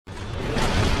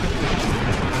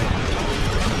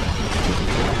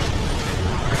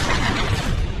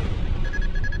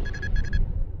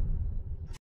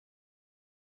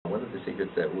lot of the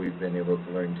secrets that we've been able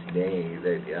to learn today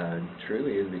that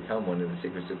truly has become one of the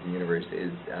secrets of the universe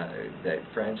is that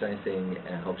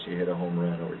franchising helps you hit a home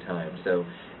run over time. So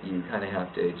you kind of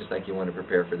have to, just like you want to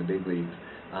prepare for the big leagues,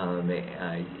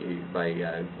 by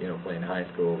playing high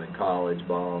school and college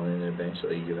ball, and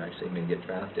eventually you actually may get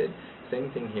drafted.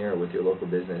 Same thing here with your local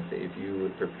business. If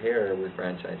you prepare with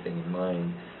franchising in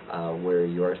mind, where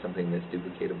you are something that's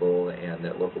duplicatable and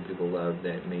that local people love,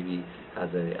 that maybe has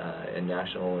a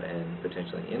national and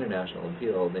potentially international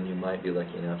appeal, then you might be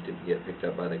lucky enough to get picked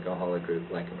up by the Kahala group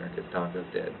like America's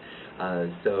Tacos did.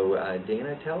 So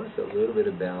Dana, tell us a little bit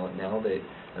about, now that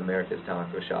America's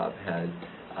Taco Shop has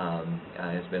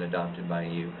been adopted by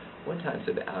you, what types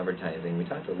of advertising? We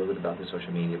talked a little bit about the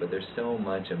social media, but there's so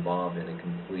much involved in a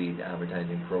complete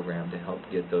advertising program to help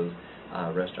get those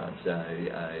restaurants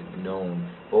known,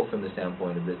 both from the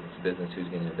standpoint of business to business, who's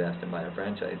going to invest and buy a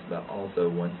franchise, but also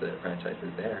once the franchise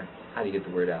is there, how do you get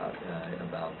the word out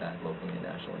about that locally and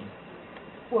nationally?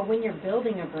 Well, when you're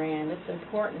building a brand, it's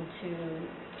important to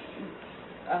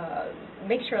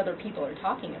make sure other people are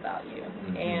talking about you,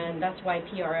 and that's why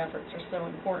PR efforts are so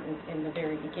important in the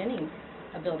very beginning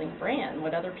of building a brand.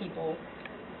 What other people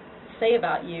say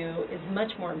about you is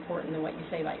much more important than what you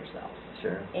say about yourself.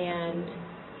 Sure. And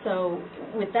so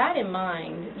with that in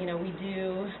mind, we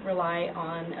do rely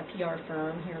on a PR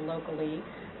firm here locally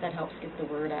that helps get the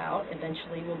word out.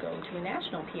 Eventually we'll go to a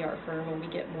national PR firm when we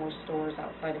get more stores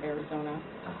outside of Arizona.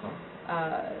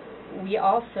 We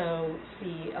also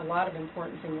see a lot of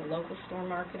importance in your local store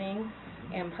marketing,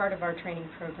 and part of our training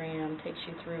program takes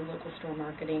you through local store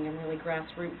marketing and really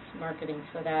grassroots marketing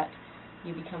so that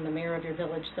you become the mayor of your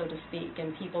village, so to speak,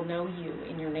 and people know you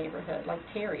in your neighborhood. Like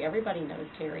Terry, everybody knows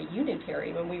Terry. You knew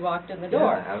Terry when we walked in the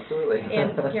door. Yeah, absolutely.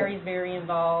 And Terry's very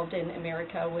involved in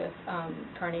America with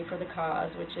Carne for the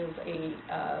Cause, which is a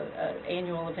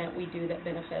annual event we do that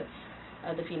benefits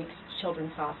the Phoenix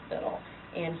Children's Hospital.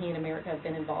 And he and America have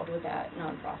been involved with that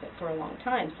nonprofit for a long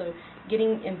time. So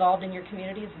getting involved in your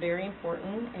community is very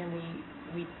important, and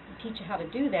we teach you how to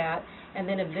do that. And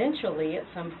then eventually, at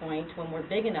some point, when we're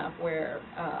big enough where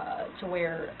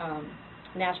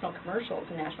national commercials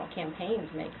and national campaigns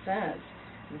make sense,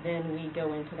 then we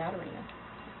go into that arena.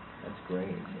 That's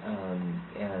great.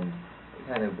 And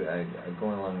kind of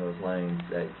going along those lines,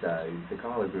 that the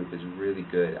Kahala Group is really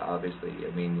good, obviously.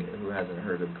 I mean, who hasn't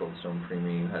heard of Cold Stone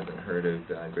Creamery? Who hasn't heard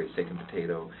of Great Steak and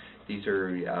Potato? These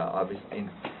are obviously,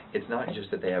 it's not just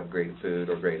that they have great food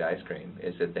or great ice cream,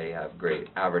 it's that they have great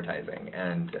advertising.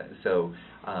 And so,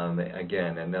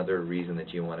 again, another reason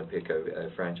that you want to pick a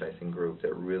franchising group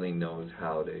that really knows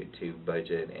how to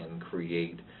budget and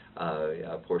create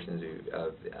portions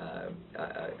of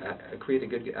create a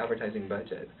good advertising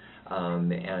budget,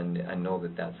 and know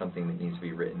that that's something that needs to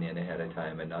be written in ahead of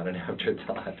time and not an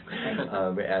afterthought.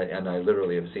 And I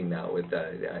literally have seen that with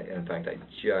in fact, I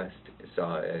just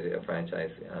saw a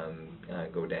franchise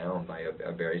go down by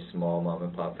a very small mom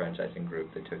and pop franchising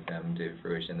group that took them to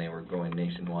fruition. They were going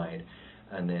nationwide,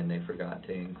 and then they forgot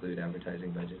to include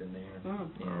advertising budget in there,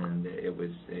 and it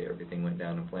was everything went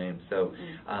down in flames. So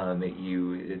I'm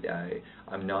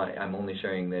only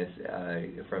sharing this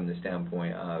from the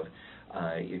standpoint of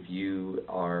if you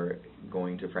are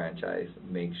going to franchise,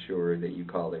 make sure that you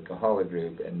call the Kahala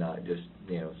Group and not just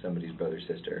somebody's brother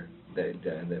sister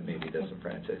that maybe does some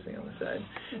franchising on the side.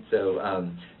 So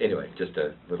anyway, just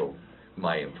a little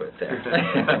my input there.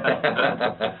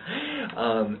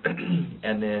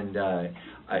 And then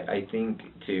I think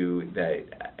too that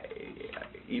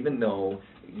even though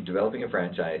developing a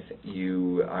franchise,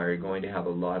 you are going to have a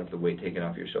lot of the weight taken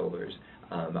off your shoulders.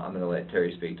 I'm going to let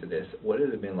Terry speak to this. What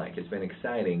has it been like? It's been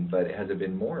exciting, but has it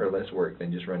been more or less work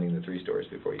than just running the 3 stores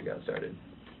before you got started?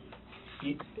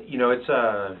 It's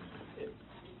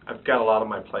I've got a lot on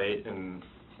my plate, and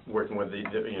working with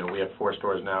we have 4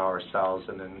 stores now ourselves,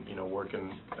 and then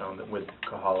working with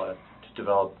Kahala to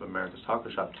develop America's Taco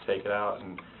Shop to take it out.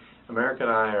 And America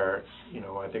and I are,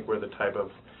 I think we're the type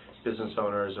of business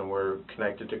owners, and we're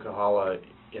connected to Kahala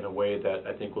in a way that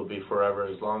I think will be forever,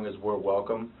 as long as we're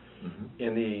welcome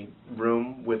in the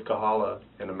room with Kahala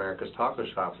and America's Taco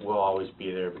Shop. We'll always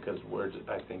be there because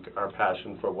I think our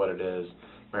passion for what it is,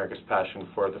 America's passion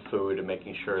for the food, and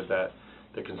making sure that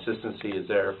the consistency is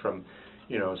there from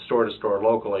store to store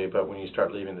locally, but when you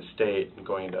start leaving the state and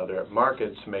going into other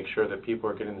markets, to make sure that people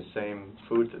are getting the same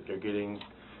food that they're getting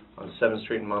on 7th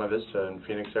Street in Monte Vista in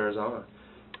Phoenix, Arizona.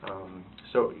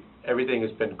 So everything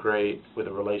has been great with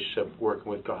the relationship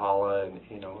working with Kahala, and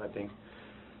I think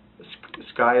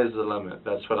sky is the limit.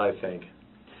 That's what I think.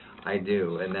 I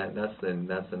do, and that's the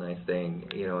nice thing.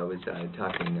 You know, I was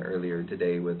talking earlier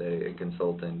today with a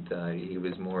consultant. He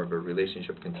was more of a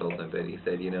relationship consultant, but he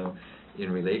said, you know,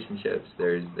 in relationships,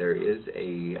 there is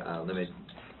a limit.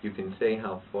 You can say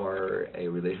how far a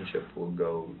relationship will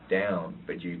go down,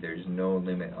 but there's no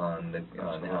limit on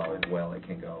how well it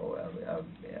can go.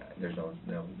 There's no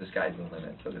the sky's the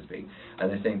limit, so to speak.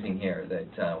 And the same thing here,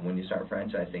 that when you start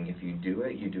franchising, if you do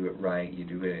it right, you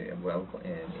do it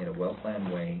in a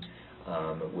well-planned way,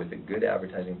 with a good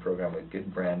advertising program, with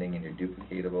good branding, and you're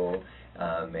duplicatable.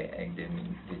 And did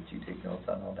you take notes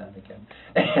on all that again?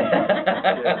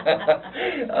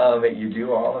 You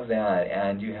do all of that,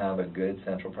 and you have a good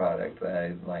central product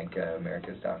like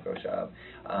America's Taco Shop.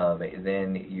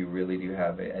 Then you really do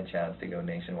have a chance to go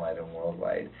nationwide and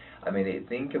worldwide. I mean,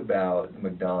 think about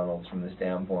McDonald's from the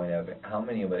standpoint of how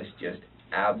many of us just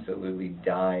absolutely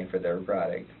die for their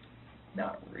product.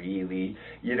 Not really,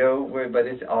 you know, but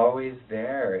it's always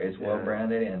there. It's well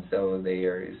branded, and so they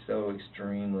are so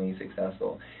extremely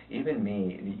successful. Even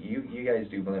me, you guys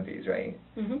do Blimpies, right?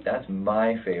 Mm-hmm. That's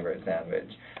my favorite sandwich.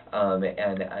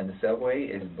 And Subway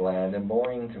is bland and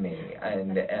boring to me.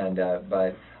 And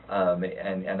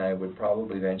I would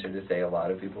probably venture to say a lot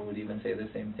of people would even say the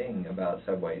same thing about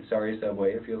Subway. Sorry,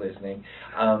 Subway, if you're listening.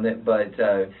 But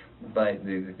the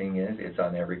thing is, it's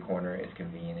on every corner, it's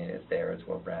convenient, it's there, it's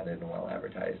well branded and well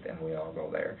advertised, and we all go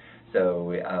there.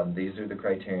 So these are the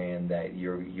criterion that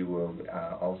you will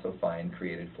also find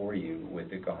created for you with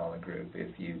the Kahala Group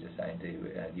if you decide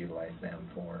to utilize them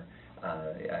for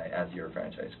as your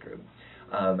franchise group.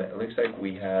 It looks like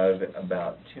we have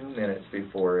about 2 minutes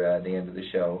before the end of the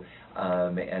show,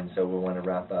 and so we want to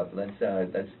wrap up. Let's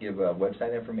give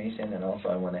website information, and also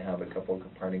I want to have a couple of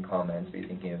parting comments. Be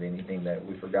thinking of anything that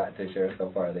we forgot to share so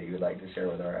far that you would like to share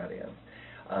with our audience.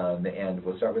 And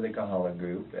we'll start with the Kahala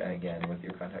Group, again, with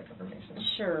your contact information.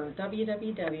 Sure,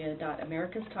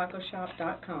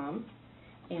 www.americastacoshop.com,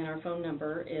 and our phone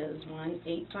number is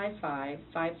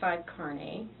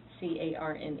 1-855-55-CARNE,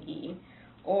 C-A-R-N-E,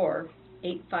 or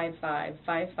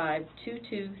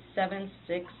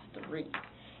 855-5522763.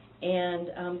 And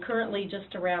currently,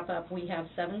 just to wrap up, we have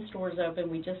 7 stores open.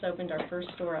 We just opened our first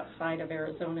store outside of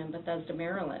Arizona in Bethesda,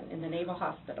 Maryland, in the Naval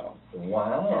Hospital.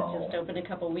 Wow. That just opened a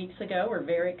couple weeks ago. We're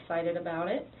very excited about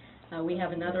it. We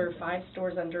have another 5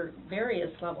 stores under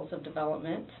various levels of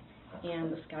development.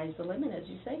 And the sky's the limit, as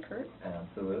you say, Kurt.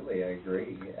 Absolutely, I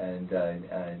agree. And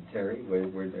Terry,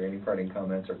 were there any parting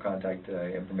comments or contact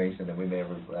information that we may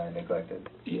have neglected?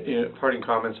 Parting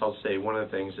comments, I'll say one of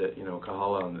the things that, you know,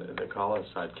 Kahala on the Kahala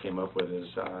side came up with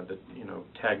is that, you know,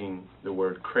 tagging the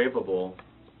word craveable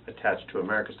attached to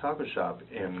America's Taco Shop,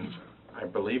 and I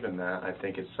believe in that. I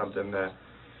think it's something that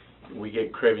we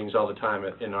get cravings all the time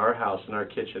in our house, in our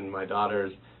kitchen. My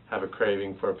daughters have a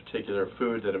craving for a particular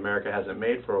food that America hasn't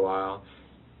made for a while,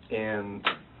 and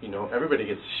you know, everybody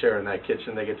gets to share in that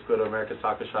kitchen. They get to go to America's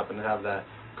Taco Shop and have that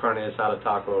carne asada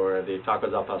taco or the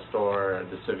tacos al pastor or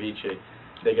the ceviche.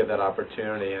 They get that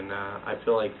opportunity, and I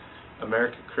feel like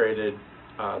America created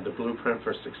the blueprint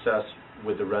for success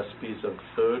with the recipes of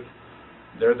food.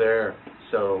 They're there,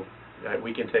 so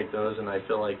we can take those, and I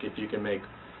feel like if you can make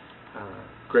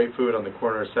great food on the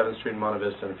corner of 7th Street in Monte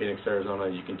Vista in Phoenix, Arizona,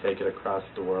 you can take it across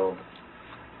the world.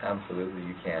 Absolutely,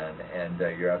 you can, and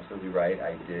you're absolutely right.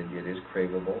 I did. It is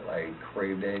craveable. I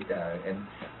craved it, and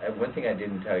one thing I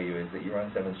didn't tell you is that you're on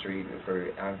 7th Street.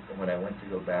 When I went to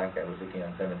go back, I was looking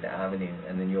on 7th Avenue,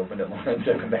 and then you opened up one on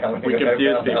 7th Avenue. We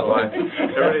confuse people.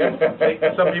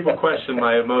 Some people question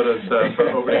my motives for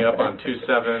opening up on 2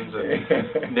 7s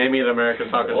and naming it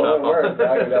America's Taco Shop. Well, it works.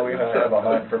 Now we have a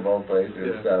hunt for both places.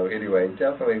 Yeah. So anyway,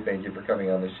 definitely thank you for coming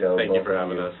on the show. Thank you for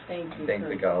having us. Thank you. Thanks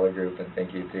to Kahala Group, and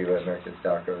thank you to America's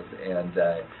Taco. And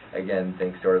again,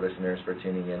 thanks to our listeners for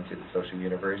tuning in to the Social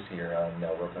Universe here on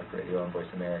World Talk Radio on Voice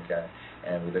America.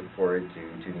 And we look forward to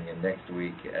tuning in next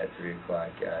week at 3 o'clock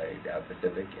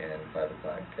Pacific and 5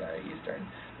 o'clock Eastern.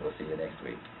 We'll see you next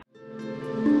week.